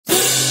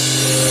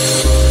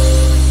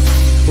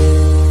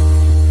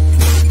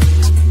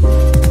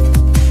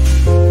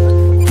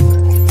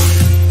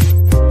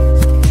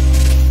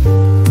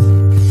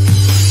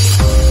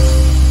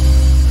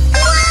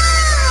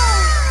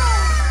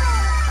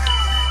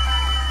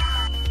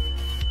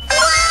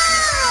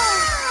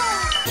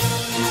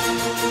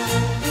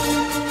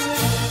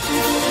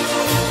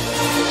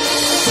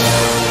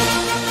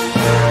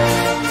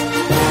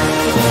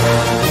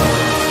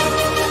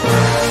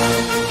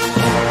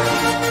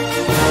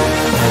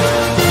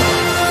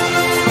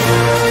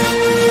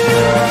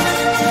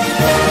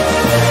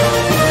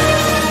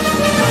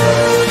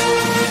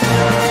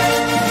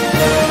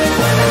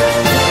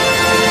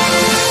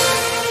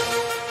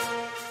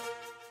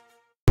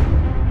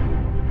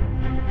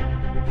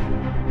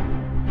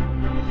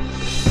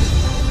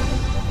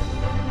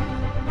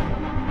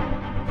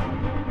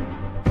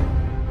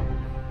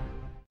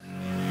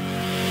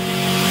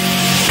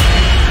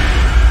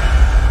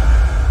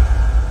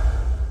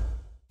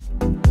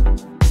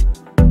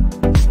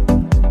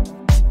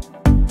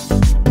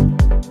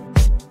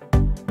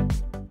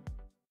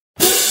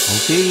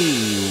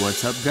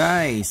What's up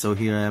guys? So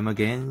here I am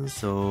again.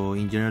 So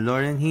Engineer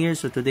Lauren here.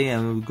 So today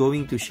I'm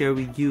going to share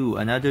with you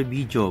another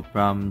video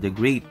from the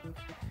great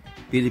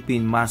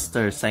Philippine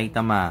master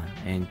Saitama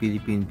and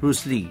Philippine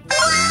Bruce Lee,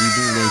 the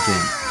living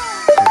legend.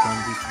 So from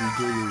this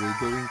video you will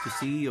going to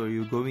see or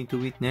you're going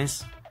to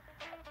witness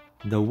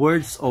the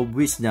words of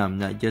wisdom,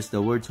 not just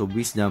the words of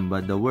wisdom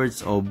but the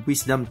words of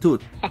wisdom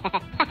tooth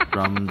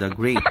from the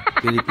great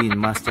Philippine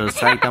master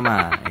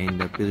Saitama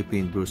and the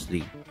Philippine Bruce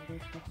Lee.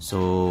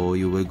 So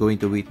you will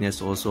going to witness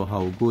also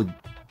how good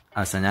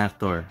as an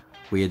actor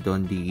Kuya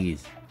Don D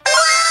is.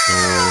 So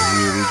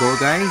here we go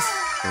guys.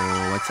 So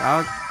watch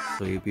out.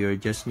 So if you're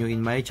just new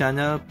in my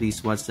channel,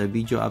 please watch the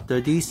video after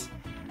this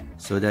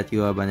so that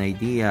you have an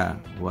idea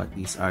what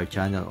is our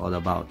channel all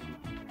about.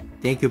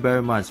 Thank you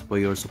very much for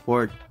your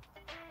support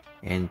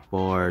and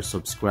for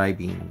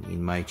subscribing in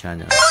my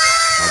channel.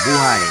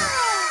 Mabuhay!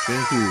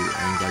 Thank you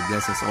and God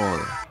bless us all.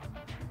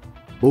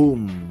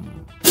 Boom!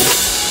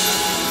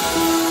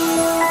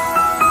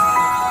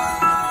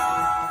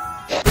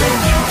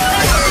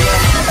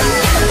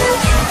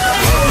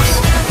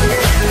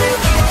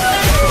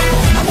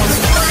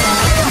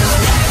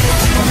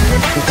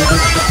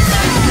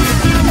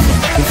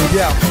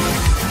 Yeah,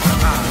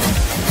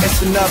 it's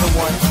another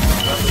one.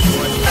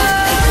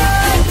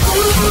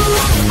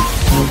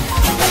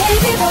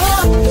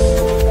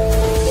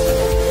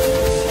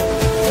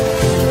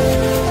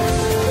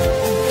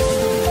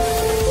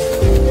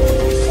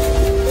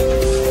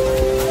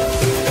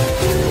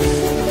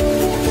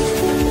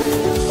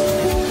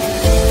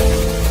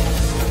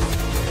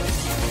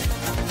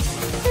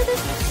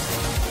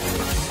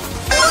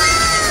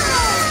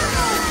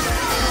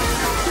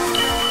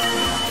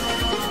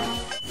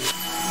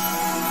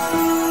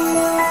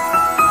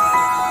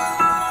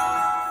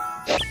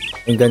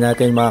 Pakinggan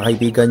natin mga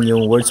kaibigan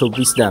yung words of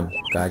wisdom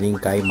galing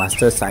kay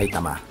Master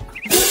Saitama.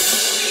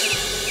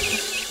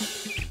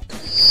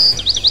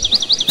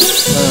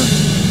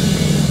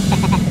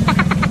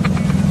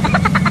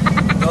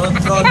 Don't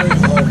try it at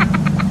home.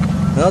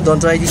 No,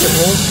 don't try this at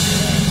home.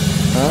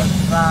 Huh?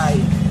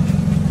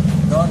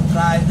 Don't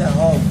try it at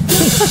home.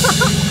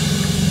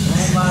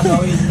 Ano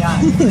gagawin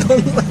niya?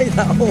 Don't try it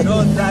at home.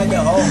 Don't try it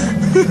at home.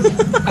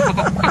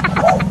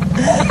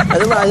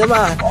 Ano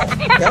ba?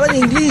 Yaman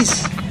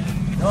English.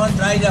 Don't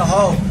try it at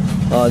home.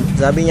 Oh,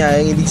 sabi niya,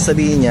 yung ibig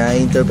sabihin niya,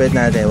 interpret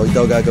natin, wag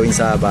daw gagawin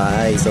sa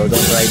bahay. So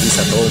don't try this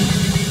at home.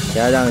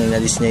 Kaya lang,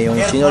 inalis niya yung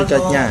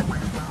sinurkat niya.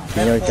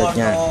 Sinurkat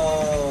niya.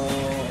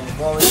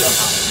 Go in the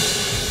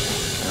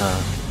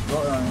house.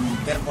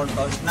 Careful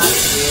to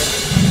snatch it.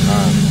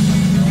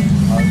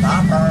 All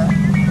tupper.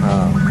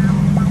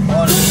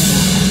 All.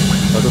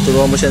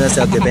 Matuturuan mo siya ng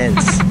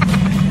self-defense.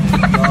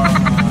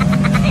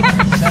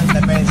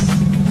 Self-defense.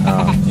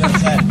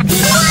 Yourself.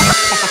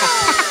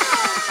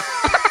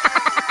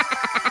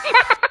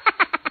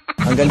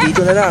 Hanggang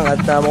dito na lang at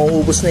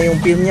mauubos na yung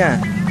film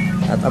niya.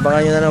 At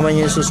abangan nyo na naman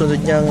yung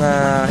susunod niyang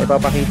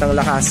ipapakitang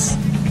lakas.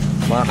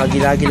 Mga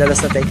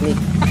kagilagilalas na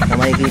technique na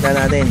makikita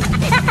natin.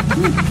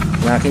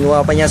 Na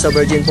kinuha pa niya sa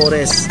Virgin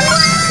Forest.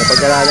 Na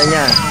pag-aralan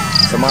niya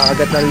sa mga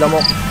agat ng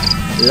lamok,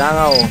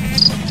 langaw,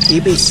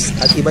 ipis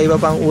at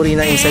iba-iba pang uri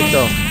ng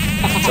insekto.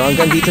 So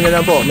hanggang dito na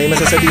lang po. May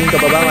masasabihin ka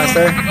pa ba,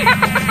 Master?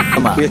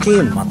 Kuya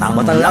Kim,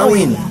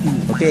 matanglawin.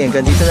 Okay,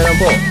 hanggang dito na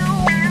lang po.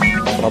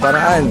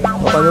 Maparaan,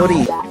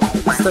 mapanuri.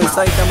 Master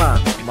Saitama,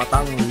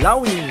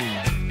 matanglawin.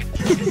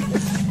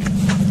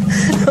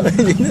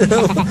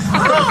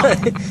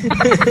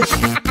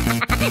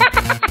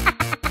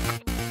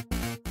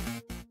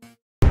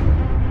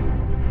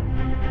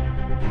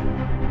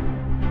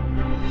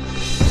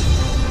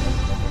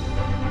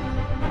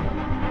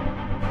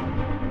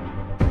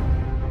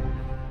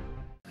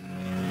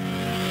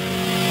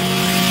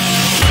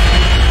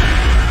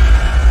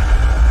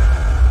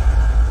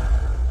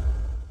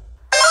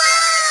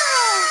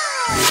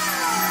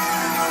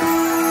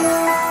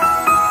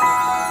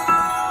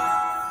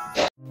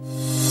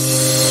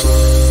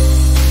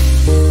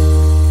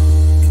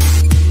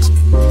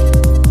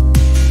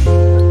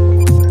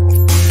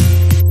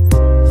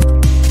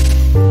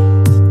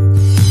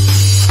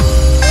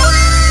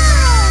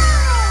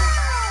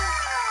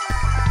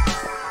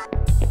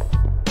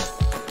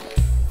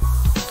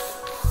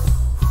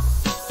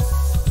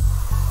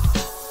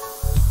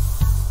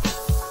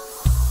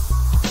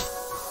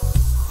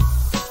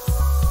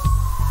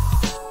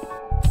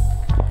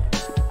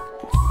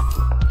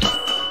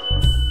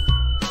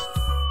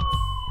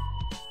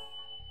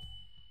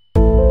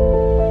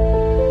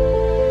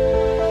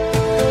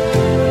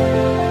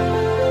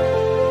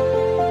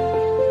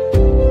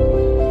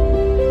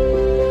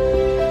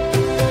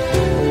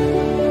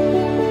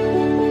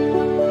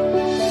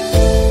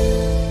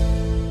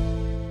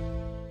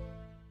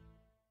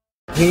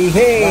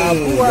 Hey!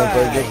 Don't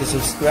forget to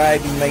subscribe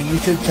in my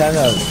YouTube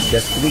channel.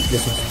 Just click the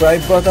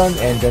subscribe button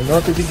and the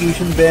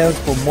notification bell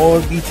for more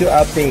video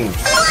updates.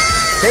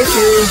 Thank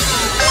you!